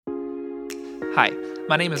Hi,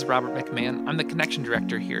 my name is Robert McMahon. I'm the Connection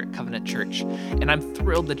Director here at Covenant Church, and I'm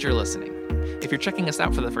thrilled that you're listening. If you're checking us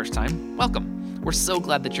out for the first time, welcome. We're so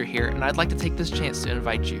glad that you're here, and I'd like to take this chance to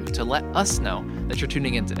invite you to let us know that you're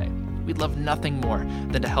tuning in today. We'd love nothing more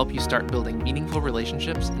than to help you start building meaningful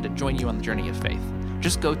relationships and to join you on the journey of faith.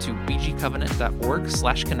 Just go to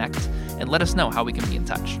bgcovenant.org/connect and let us know how we can be in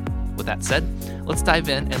touch. With that said, let's dive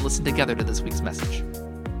in and listen together to this week's message.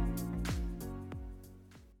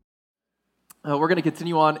 We're going to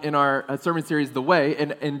continue on in our sermon series, The Way,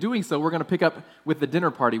 and in doing so, we're going to pick up with the dinner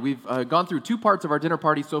party. We've gone through two parts of our dinner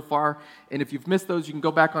party so far, and if you've missed those, you can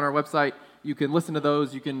go back on our website, you can listen to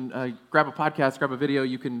those, you can grab a podcast, grab a video,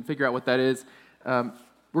 you can figure out what that is. We're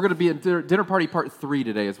going to be in dinner party part 3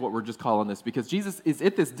 today is what we're just calling this, because Jesus is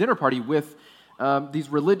at this dinner party with these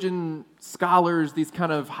religion scholars, these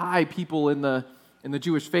kind of high people in the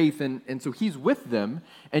Jewish faith, and so he's with them,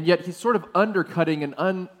 and yet he's sort of undercutting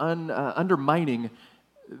and undermining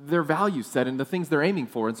their value set and the things they're aiming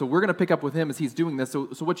for. And so we're going to pick up with him as he's doing this. So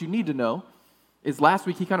what you need to know is last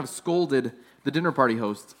week he kind of scolded the dinner party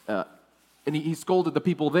host, and he scolded the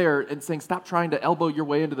people there and saying, stop trying to elbow your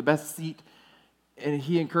way into the best seat. And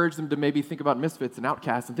he encouraged them to maybe think about misfits and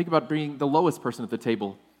outcasts and think about being the lowest person at the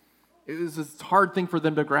table. It was this hard thing for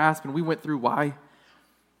them to grasp, and we went through why.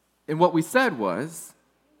 And what we said was,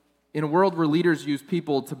 in a world where leaders use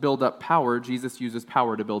people to build up power, Jesus uses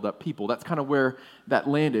power to build up people. That's kind of where that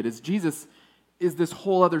landed, is Jesus is this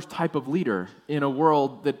whole other type of leader in a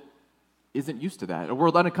world that isn't used to that, a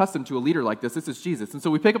world unaccustomed to a leader like this. This is Jesus. And so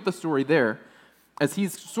we pick up the story there as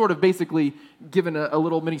he's sort of basically given a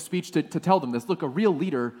little mini speech to tell them this. Look, a real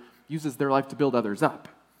leader uses their life to build others up.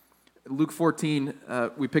 Luke 14,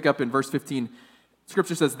 we pick up in verse 15.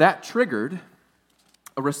 Scripture says, that triggered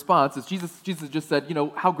a response, as Jesus just said,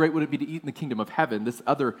 how great would it be to eat in the kingdom of heaven, this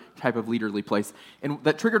other type of leaderly place. And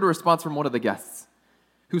that triggered a response from one of the guests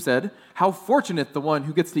who said, how fortunate the one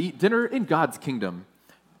who gets to eat dinner in God's kingdom.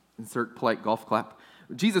 Insert polite golf clap.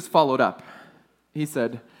 Jesus followed up. He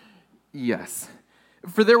said, yes,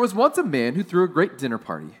 for there was once a man who threw a great dinner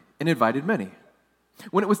party and invited many.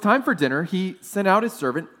 When it was time for dinner, he sent out his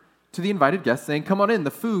servant to the invited guests, saying, come on in,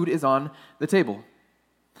 the food is on the table.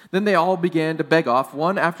 Then they all began to beg off,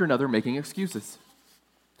 one after another, making excuses.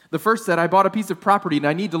 The first said, I bought a piece of property and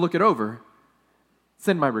I need to look it over.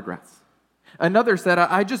 Send my regrets. Another said,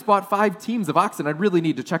 I just bought 5 teams of oxen. I really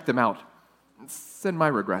need to check them out. Send my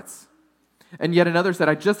regrets. And yet another said,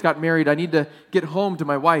 I just got married. I need to get home to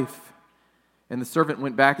my wife. And the servant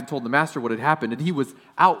went back and told the master what had happened, and he was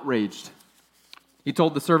outraged. He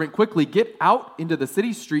told the servant, quickly, get out into the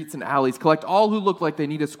city streets and alleys, collect all who look like they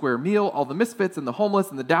need a square meal, all the misfits and the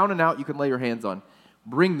homeless and the down and out you can lay your hands on.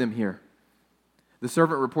 Bring them here. The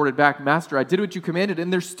servant reported back, Master, I did what you commanded,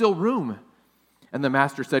 and there's still room. And the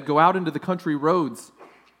master said, go out into the country roads.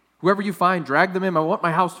 Whoever you find, drag them in. I want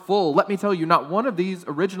my house full. Let me tell you, not one of these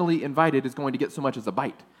originally invited is going to get so much as a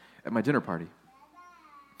bite at my dinner party.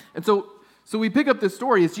 And so we pick up this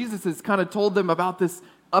story as Jesus has kind of told them about this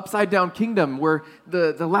upside-down kingdom where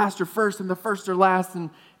the last are first and the first are last.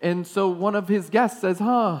 And so one of his guests says,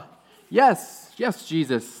 yes,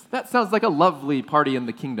 Jesus, that sounds like a lovely party in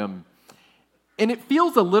the kingdom. And it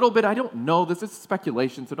feels a little bit, I don't know, this is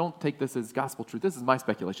speculation, so don't take this as gospel truth. This is my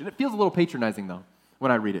speculation. It feels a little patronizing, though, when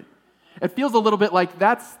I read it. It feels a little bit like,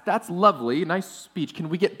 that's lovely, nice speech. Can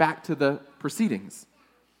we get back to the proceedings?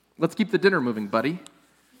 Let's keep the dinner moving, buddy.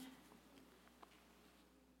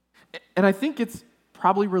 And I think it's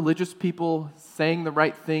probably religious people saying the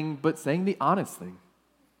right thing, but saying the honest thing.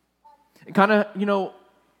 And kind of,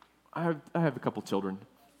 I have a couple children.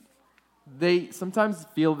 They sometimes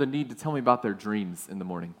feel the need to tell me about their dreams in the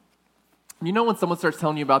morning. When someone starts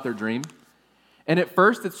telling you about their dream, and at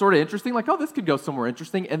first it's sort of interesting, like, oh, this could go somewhere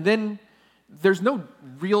interesting, and then there's no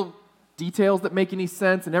real details that make any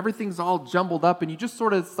sense, and everything's all jumbled up, and you just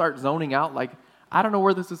sort of start zoning out, like, I don't know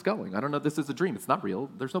where this is going. I don't know if this is a dream. It's not real.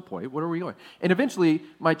 There's no point. Where are we going? And eventually,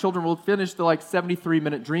 my children will finish the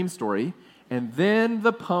 73-minute dream story, and then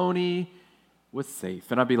the pony was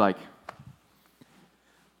safe. And I'd be like,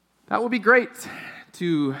 that would be great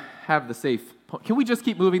to have the safe pony. Can we just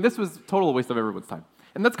keep moving? This was a total waste of everyone's time.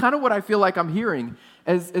 And that's kind of what I feel like I'm hearing,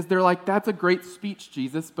 as they're like, that's a great speech,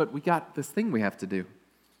 Jesus, but we got this thing we have to do.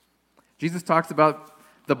 Jesus talks about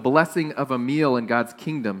the blessing of a meal in God's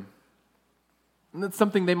kingdom. And that's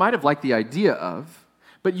something they might have liked the idea of,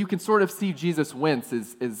 but you can sort of see Jesus wince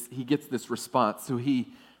as he gets this response. So he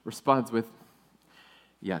responds with,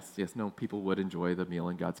 yes, no, people would enjoy the meal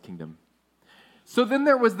in God's kingdom. So then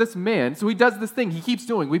there was this man, so he does this thing he keeps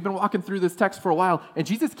doing. We've been walking through this text for a while, and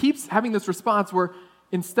Jesus keeps having this response where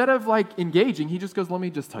instead of like engaging, he just goes, let me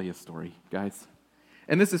just tell you a story, guys.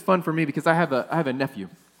 And this is fun for me because I have a nephew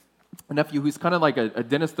who's kind of like a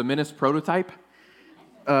Dennis the Menace prototype,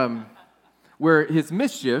 where his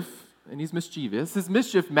mischief, and he's mischievous, his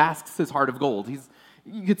mischief masks his heart of gold.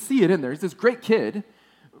 You could see it in there. He's this great kid,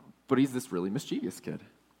 but he's this really mischievous kid.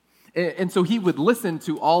 And so he would listen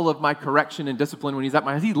to all of my correction and discipline when he's at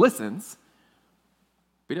my house. He listens,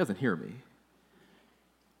 but he doesn't hear me.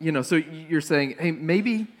 So you're saying, hey,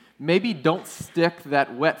 maybe don't stick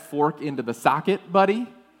that wet fork into the socket, buddy.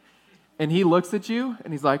 And he looks at you,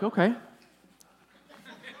 and he's like, okay.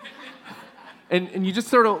 and you just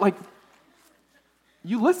sort of like,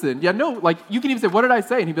 you listen. Yeah, no, like you can even say, what did I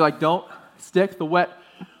say? And he'd be like, don't stick the wet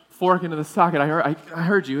fork into the socket. I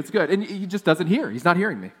heard you. It's good. And he just doesn't hear. He's not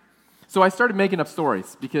hearing me. So I started making up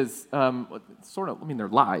stories because, they're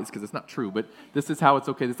lies because it's not true, but this is how it's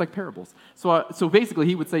okay. It's like parables. So basically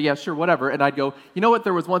he would say, yeah, sure, whatever. And I'd go, you know what,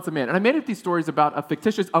 there was once a man. And I made up these stories about a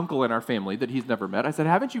fictitious uncle in our family that he's never met. I said,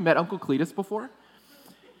 haven't you met Uncle Cletus before?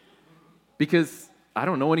 Because I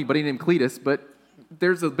don't know anybody named Cletus, but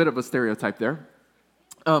there's a bit of a stereotype there.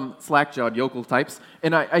 Slack-jawed yokel types.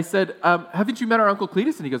 And I said, haven't you met our Uncle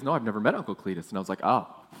Cletus? And he goes, no, I've never met Uncle Cletus. And I was like,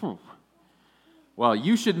 well,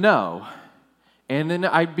 you should know. And then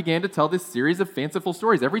I began to tell this series of fanciful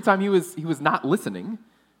stories. Every time he was not listening,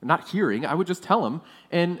 not hearing, I would just tell him.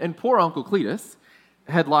 And poor Uncle Cletus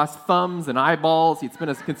had lost thumbs and eyeballs. He'd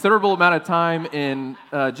spent a considerable amount of time in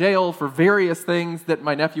jail for various things that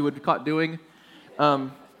my nephew had caught doing.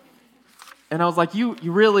 And I was like, you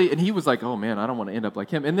really, and he was like, oh man, I don't want to end up like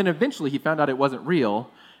him. And then eventually he found out it wasn't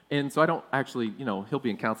real. And so I don't actually, he'll be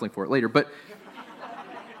in counseling for it later. But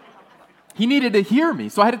he needed to hear me.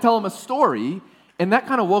 So I had to tell him a story. And that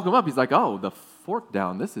kind of woke him up. He's like, oh, the fork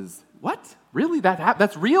down. This is, what? Really?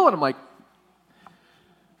 That's real? And I'm like,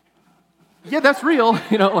 yeah, that's real.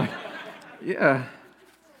 Yeah.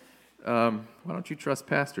 Why don't you trust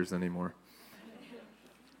pastors anymore?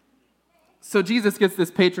 So Jesus gets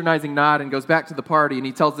this patronizing nod and goes back to the party, and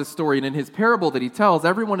he tells this story. And in his parable that he tells,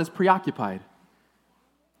 everyone is preoccupied.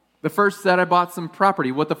 The first said, I bought some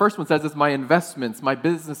property. What the first one says is my investments, my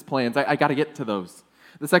business plans. I got to get to those.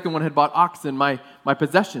 The second one had bought oxen, my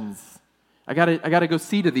possessions. I got to go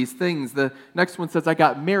see to these things. The next one says, I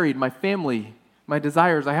got married, my family, my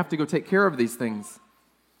desires. I have to go take care of these things.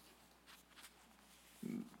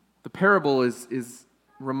 The parable is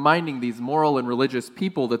reminding these moral and religious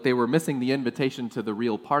people that they were missing the invitation to the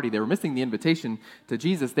real party. They were missing the invitation to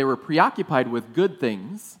Jesus. They were preoccupied with good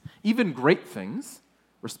things, even great things,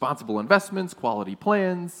 responsible investments, quality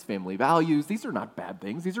plans, family values. These are not bad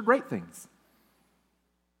things. These are great things.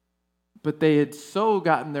 But they had so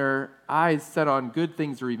gotten their eyes set on good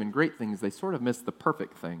things or even great things, they sort of missed the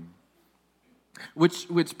perfect thing. Which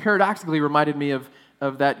paradoxically reminded me of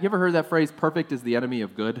that. You ever heard that phrase, perfect is the enemy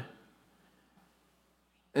of good?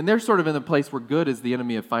 And they're sort of in the place where good is the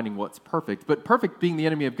enemy of finding what's perfect. But perfect being the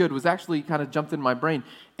enemy of good was actually kind of jumped in my brain.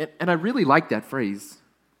 And I really like that phrase.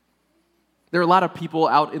 There are a lot of people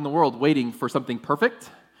out in the world waiting for something perfect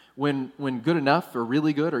when good enough or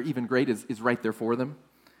really good or even great is right there for them.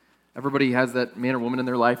 Everybody has that man or woman in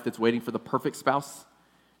their life that's waiting for the perfect spouse.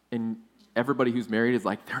 And everybody who's married is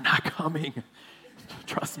like, they're not coming.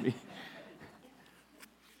 Trust me.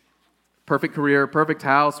 Perfect career, perfect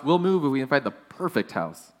house. We'll move if we can find the perfect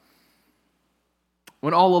house.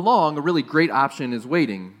 When all along, a really great option is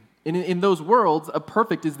waiting. In those worlds, a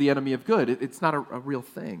perfect is the enemy of good. It's not a real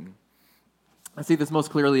thing. I see this most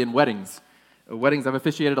clearly in weddings. I've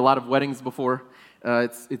officiated a lot of weddings before.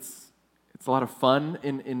 It's a lot of fun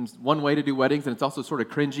in one way to do weddings, and it's also sort of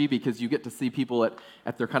cringy because you get to see people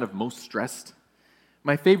at their kind of most stressed.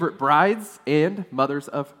 My favorite brides and mothers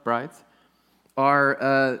of brides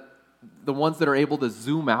are the ones that are able to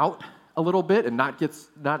zoom out a little bit and not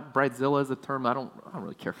bridezilla is a term. I don't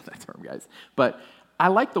really care for that term, guys. But I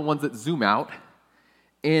like the ones that zoom out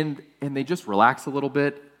and they just relax a little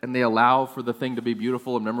bit and they allow for the thing to be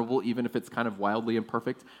beautiful and memorable, even if it's kind of wildly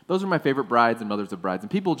imperfect. Those are my favorite brides and mothers of brides. And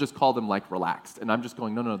people just call them like relaxed. And I'm just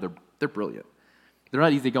going, no, they're brilliant. They're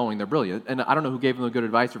not easygoing, they're brilliant. And I don't know who gave them the good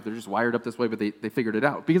advice or if they're just wired up this way, but they figured it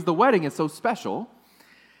out. Because the wedding is so special.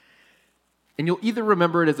 And you'll either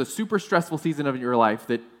remember it as a super stressful season of your life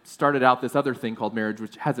that started out this other thing called marriage,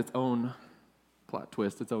 which has its own plot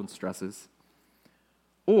twist, its own stresses.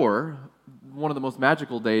 Or one of the most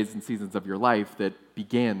magical days and seasons of your life that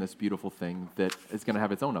began this beautiful thing that is going to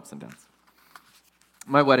have its own ups and downs.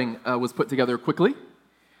 My wedding was put together quickly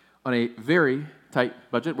on a very tight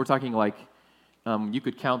budget. We're talking like you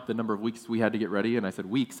could count the number of weeks we had to get ready, and I said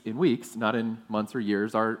weeks in weeks, not in months or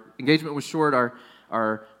years. Our engagement was short.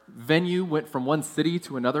 Our venue went from one city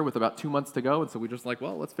to another with about 2 months to go, and so we just like,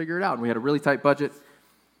 well, let's figure it out. And we had a really tight budget.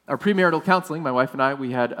 Our premarital counseling, my wife and I,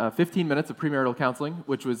 we had 15 minutes of premarital counseling,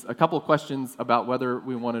 which was a couple of questions about whether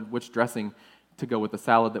we wanted which dressing to go with the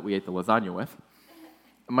salad that we ate the lasagna with.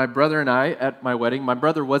 My brother and I, at my wedding, my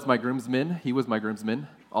brother was my groomsman. He was my groomsman,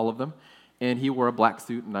 all of them. And he wore a black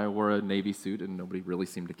suit, and I wore a navy suit, and nobody really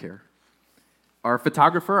seemed to care. Our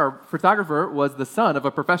photographer was the son of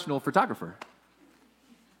a professional photographer,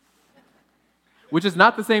 which is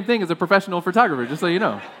not the same thing as a professional photographer, just so you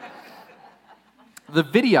know. The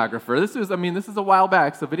videographer, this is a while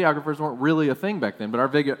back, so videographers weren't really a thing back then, but our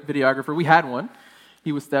videographer, we had one.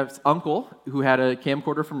 He was Steph's uncle, who had a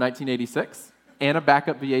camcorder from 1986 and a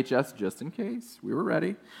backup VHS just in case. We were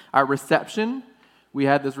ready. Our reception, we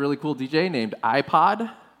had this really cool DJ named iPod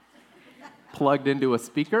plugged into a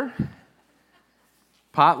speaker.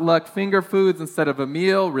 Potluck finger foods instead of a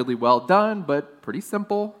meal, really well done, but pretty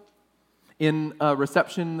simple. In a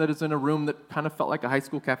reception that is in a room that kind of felt like a high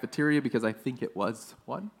school cafeteria because I think it was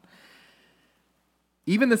one.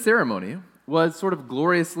 Even the ceremony was sort of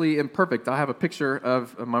gloriously imperfect. I have a picture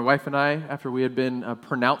of my wife and I after we had been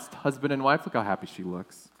pronounced husband and wife. Look how happy she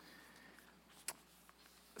looks.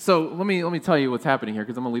 So let me tell you what's happening here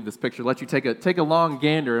because I'm going to leave this picture, let you take a long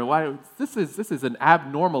gander. And why this is an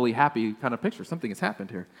abnormally happy kind of picture. Something has happened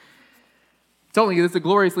here. Telling you, this is a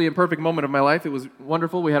gloriously imperfect moment of my life. It was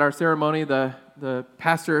wonderful. We had our ceremony. The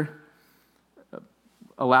pastor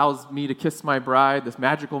allows me to kiss my bride, this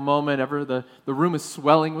magical moment ever. The room is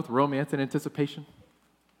swelling with romance and anticipation.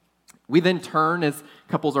 We then turn, as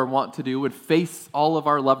couples are wont to do, and face all of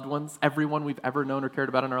our loved ones, everyone we've ever known or cared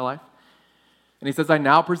about in our life. And he says, I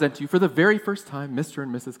now present to you for the very first time, Mr.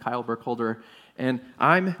 and Mrs. Kyle Burkholder. And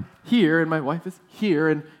I'm here, and my wife is here,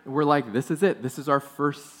 and we're like, this is it. This is our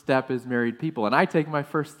first step as married people. And I take my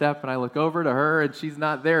first step, and I look over to her, and she's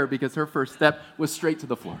not there because her first step was straight to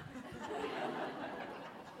the floor.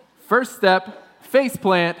 First step, face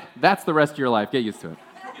plant, that's the rest of your life. Get used to it.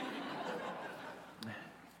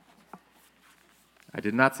 I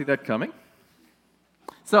did not see that coming.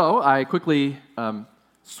 So I quickly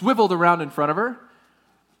swiveled around in front of her,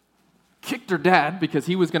 kicked her dad because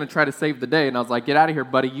he was going to try to save the day, and I was like, get out of here,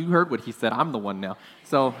 buddy. You heard what he said. I'm the one now.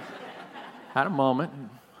 So had a moment.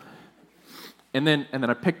 And then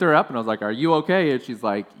I picked her up, and I was like, are you okay? And she's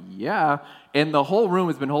like, yeah. And the whole room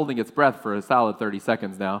has been holding its breath for a solid 30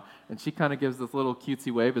 seconds now. And she kind of gives this little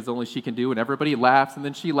cutesy wave as only she can do, and everybody laughs, and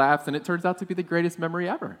then she laughs, and it turns out to be the greatest memory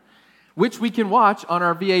ever, which we can watch on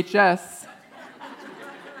our VHS,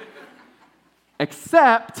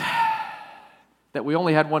 except that we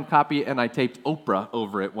only had one copy, and I taped Oprah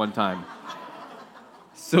over it one time.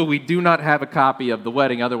 So we do not have a copy of the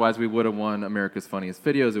wedding, otherwise we would have won America's Funniest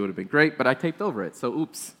Videos. It would have been great, but I taped over it, so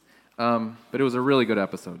oops. But it was a really good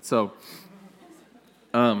episode. So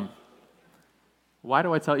why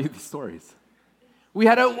do I tell you these stories? We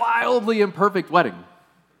had a wildly imperfect wedding,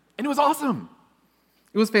 and it was awesome.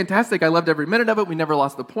 It was fantastic. I loved every minute of it. We never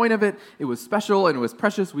lost the point of it. It was special, and it was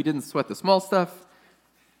precious. We didn't sweat the small stuff.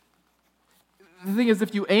 The thing is,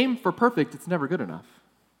 if you aim for perfect, it's never good enough,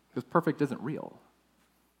 because perfect isn't real.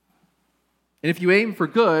 And if you aim for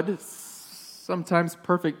good, sometimes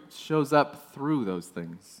perfect shows up through those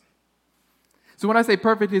things. So when I say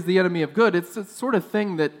perfect is the enemy of good, it's the sort of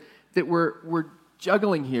thing that we're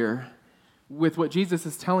juggling here with what Jesus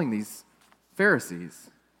is telling these Pharisees.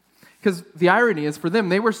 Because the irony is, for them,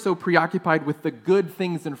 they were so preoccupied with the good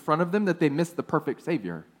things in front of them that they missed the perfect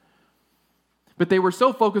Savior. But they were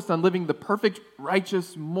so focused on living the perfect,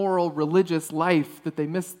 righteous, moral, religious life that they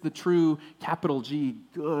missed the true, capital G,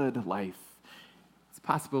 good life. It's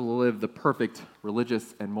possible to live the perfect,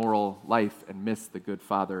 religious, and moral life and miss the good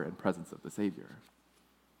Father and presence of the Savior.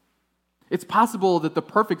 It's possible that the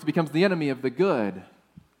perfect becomes the enemy of the good.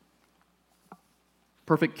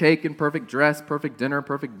 Perfect cake and perfect dress, perfect dinner,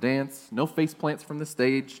 perfect dance, no face plants from the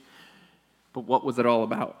stage. But what was it all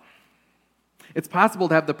about? It's possible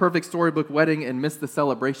to have the perfect storybook wedding and miss the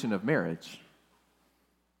celebration of marriage.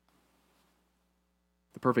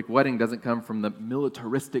 The perfect wedding doesn't come from the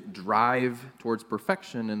militaristic drive towards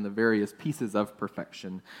perfection and the various pieces of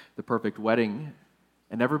perfection. The perfect wedding,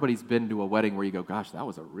 and everybody's been to a wedding where you go, gosh, that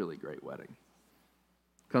was a really great wedding,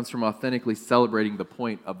 comes from authentically celebrating the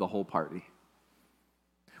point of the whole party,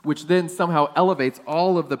 which then somehow elevates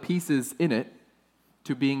all of the pieces in it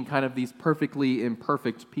to being kind of these perfectly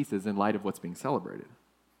imperfect pieces in light of what's being celebrated.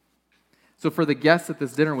 So for the guests at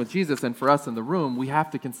this dinner with Jesus and for us in the room, we have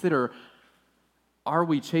to consider, are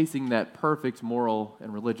we chasing that perfect moral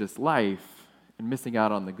and religious life and missing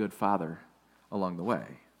out on the good Father along the way?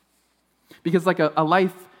 Because like a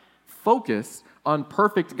life focused on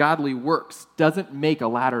perfect godly works doesn't make a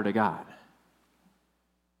ladder to God.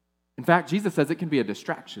 In fact, Jesus says it can be a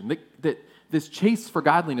distraction, that this chase for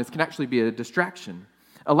godliness can actually be a distraction.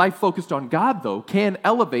 A life focused on God, though, can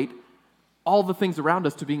elevate all the things around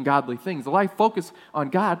us to being godly things. A life focused on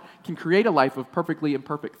God can create a life of perfectly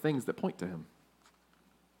imperfect things that point to Him.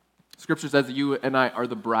 Scripture says that you and I are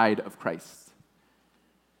the bride of Christ,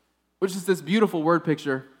 which is this beautiful word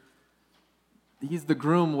picture. He's the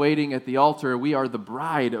groom waiting at the altar. We are the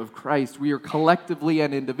bride of Christ. We are collectively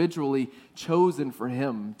and individually chosen for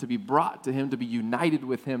Him, to be brought to Him, to be united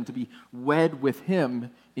with Him, to be wed with Him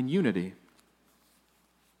in unity.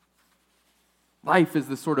 Life is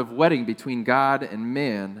this sort of wedding between God and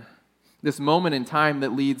man, this moment in time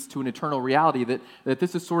that leads to an eternal reality, that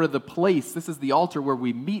this is sort of the place, this is the altar where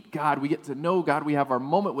we meet God, we get to know God, we have our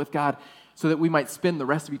moment with God, so that we might spend the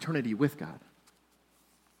rest of eternity with God.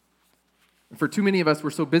 And for too many of us, we're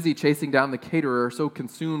so busy chasing down the caterer, so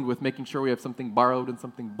consumed with making sure we have something borrowed and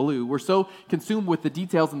something blue. We're so consumed with the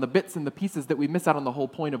details and the bits and the pieces that we miss out on the whole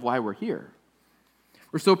point of why we're here.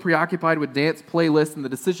 We're so preoccupied with dance playlists and the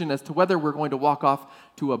decision as to whether we're going to walk off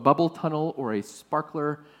to a bubble tunnel or a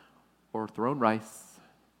sparkler or thrown rice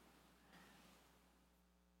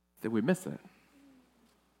that we miss it.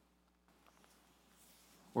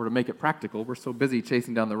 Or to make it practical, we're so busy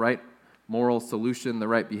chasing down the right moral solution, the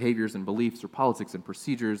right behaviors and beliefs or politics and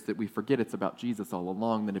procedures that we forget it's about Jesus all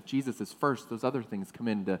along, that if Jesus is first, those other things come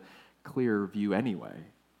into clear view anyway.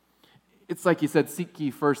 It's like He said, seek ye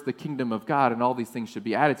first the kingdom of God, and all these things should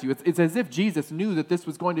be added to you. It's as if Jesus knew that this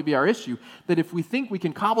was going to be our issue, that if we think we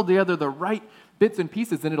can cobble together the right bits and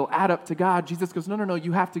pieces, then it'll add up to God. Jesus goes, no,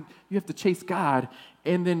 you have to chase God,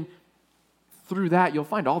 and then through that, you'll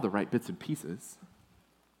find all the right bits and pieces.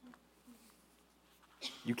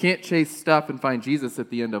 You can't chase stuff and find Jesus at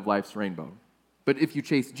the end of life's rainbow. But if you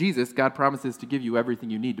chase Jesus, God promises to give you everything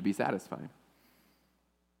you need to be satisfied.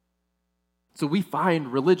 So we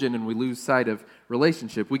find religion and we lose sight of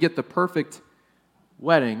relationship. We get the perfect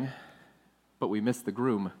wedding, but we miss the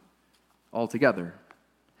groom altogether.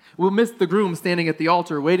 We'll miss the groom standing at the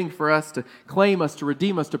altar waiting for us to claim us, to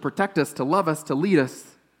redeem us, to protect us, to love us, to lead us.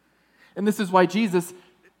 And this is why Jesus,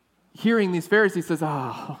 hearing these Pharisees, says,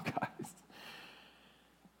 oh, guys,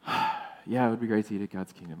 yeah, it would be great to eat at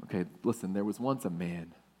God's kingdom. Okay, listen, there was once a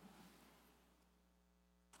man.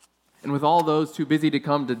 And with all those too busy to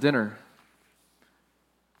come to dinner,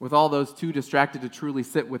 with all those too distracted to truly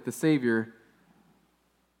sit with the Savior,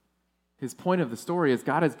 his point of the story is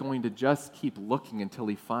God is going to just keep looking until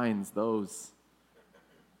He finds those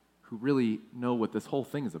who really know what this whole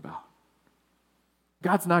thing is about.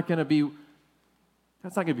 God's not going to be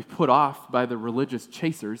put off by the religious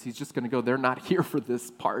chasers. He's just going to go, they're not here for this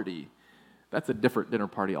party. That's a different dinner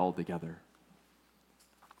party altogether.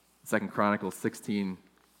 2 Chronicles 16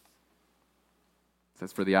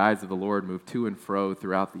 says, for the eyes of the Lord move to and fro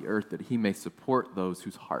throughout the earth, that He may support those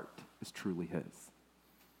whose heart is truly His.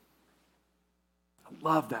 I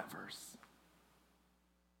love that verse.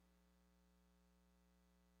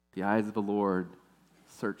 The eyes of the Lord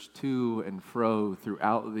search to and fro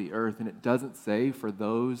throughout the earth, and it doesn't say for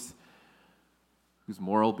those whose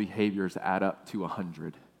moral behaviors add up to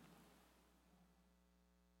 100.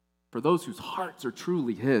 For those whose hearts are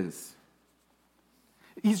truly His.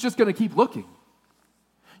 He's just going to keep looking.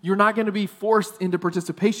 You're not going to be forced into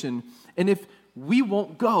participation. And if we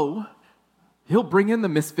won't go, He'll bring in the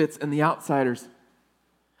misfits and the outsiders.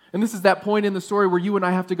 And this is that point in the story where you and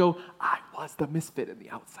I have to go, I was the misfit and the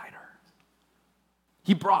outsider.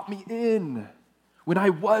 He brought me in when I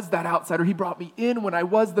was that outsider. He brought me in when I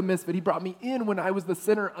was the misfit. He brought me in when I was the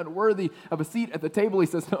sinner unworthy of a seat at the table. He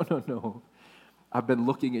says, no. I've been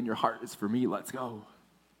looking and your heart is for me. Let's go.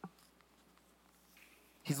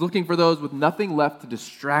 He's looking for those with nothing left to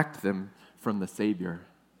distract them from the Savior.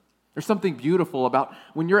 There's something beautiful about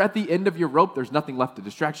when you're at the end of your rope, there's nothing left to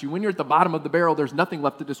distract you. When you're at the bottom of the barrel, there's nothing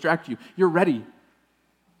left to distract you. You're ready.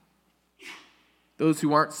 Those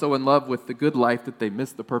who aren't so in love with the good life that they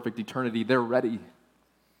miss the perfect eternity, they're ready.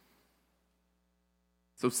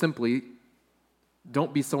 So simply,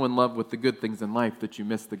 don't be so in love with the good things in life that you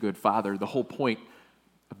miss the good Father, the whole point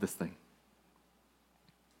of this thing.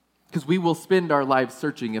 Because we will spend our lives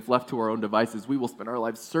searching, if left to our own devices, we will spend our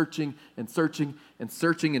lives searching and searching and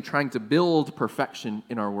searching and trying to build perfection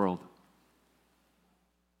in our world.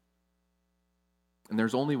 And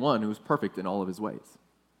there's only one who is perfect in all of His ways.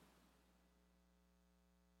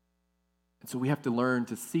 And so we have to learn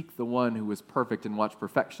to seek the one who is perfect and watch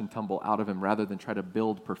perfection tumble out of Him rather than try to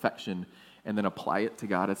build perfection and then apply it to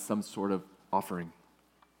God as some sort of offering.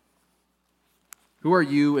 Who are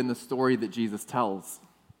you in the story that Jesus tells?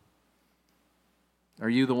 Are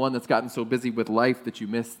you the one that's gotten so busy with life that you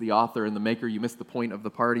miss the author and the maker, you miss the point of the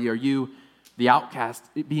party? Are you the outcast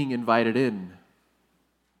being invited in?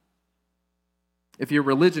 If your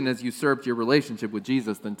religion has usurped your relationship with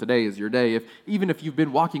Jesus, then today is your day. Even if you've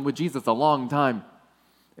been walking with Jesus a long time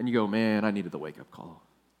and you go, man, I needed the wake-up call.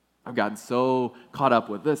 I've gotten so caught up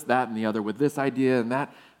with this, that, and the other, with this idea and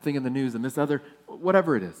that thing in the news and this other,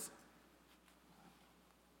 whatever it is.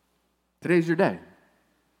 Today's your day.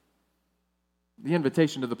 The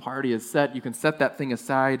invitation to the party is set. You can set that thing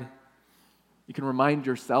aside. You can remind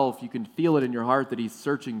yourself, you can feel it in your heart that he's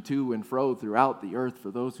searching to and fro throughout the earth for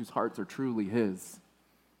those whose hearts are truly his.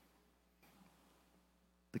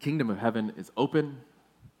 The kingdom of heaven is open.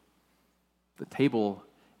 The table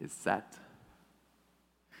is set.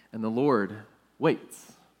 And the Lord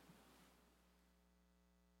waits.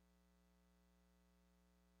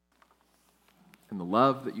 And the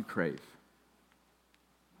love that you crave,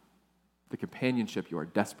 the companionship you are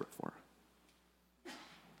desperate for,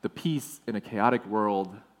 the peace in a chaotic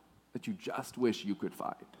world that you just wish you could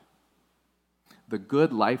find, the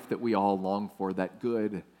good life that we all long for, that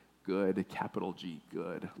good, capital G,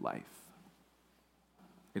 good life.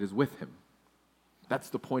 It is with him. That's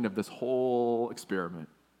the point of this whole experiment.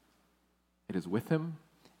 It is with him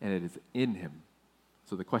and it is in him.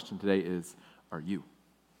 So the question today is, are you?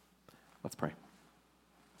 Let's pray.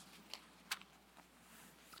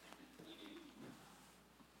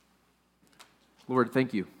 Lord,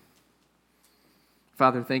 thank you.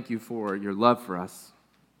 Father, thank you for your love for us,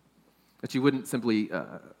 that you wouldn't simply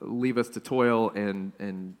leave us to toil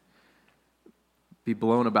and be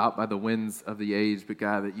blown about by the winds of the age, but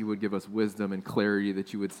God, that you would give us wisdom and clarity,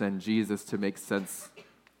 that you would send Jesus to make sense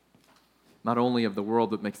not only of the world,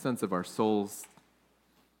 but make sense of our souls,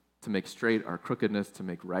 to make straight our crookedness, to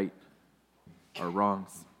make right our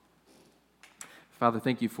wrongs. Father,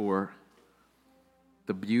 thank you for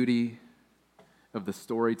the beauty of the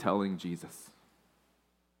storytelling Jesus.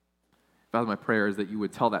 Father, my prayer is that you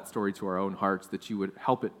would tell that story to our own hearts, that you would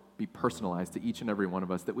help it be personalized to each and every one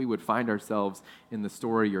of us, that we would find ourselves in the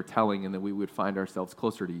story you're telling, and that we would find ourselves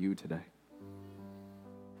closer to you today.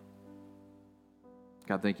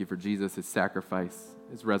 God, thank you for Jesus, his sacrifice,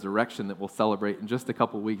 his resurrection that we'll celebrate in just a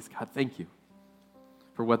couple weeks. God, thank you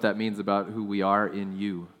for what that means about who we are in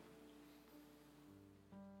you,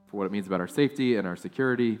 for what it means about our safety and our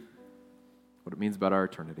security, what it means about our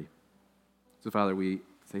eternity. So, Father, we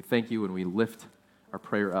say thank you and we lift our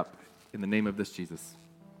prayer up in the name of this Jesus.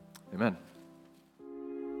 Amen.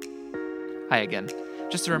 Hi again.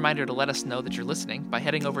 Just a reminder to let us know that you're listening by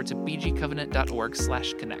heading over to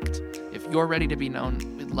bgcovenant.org/connect. If you're ready to be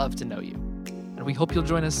known, we'd love to know you. And we hope you'll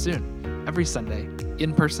join us soon, every Sunday,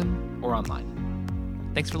 in person or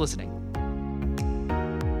online. Thanks for listening.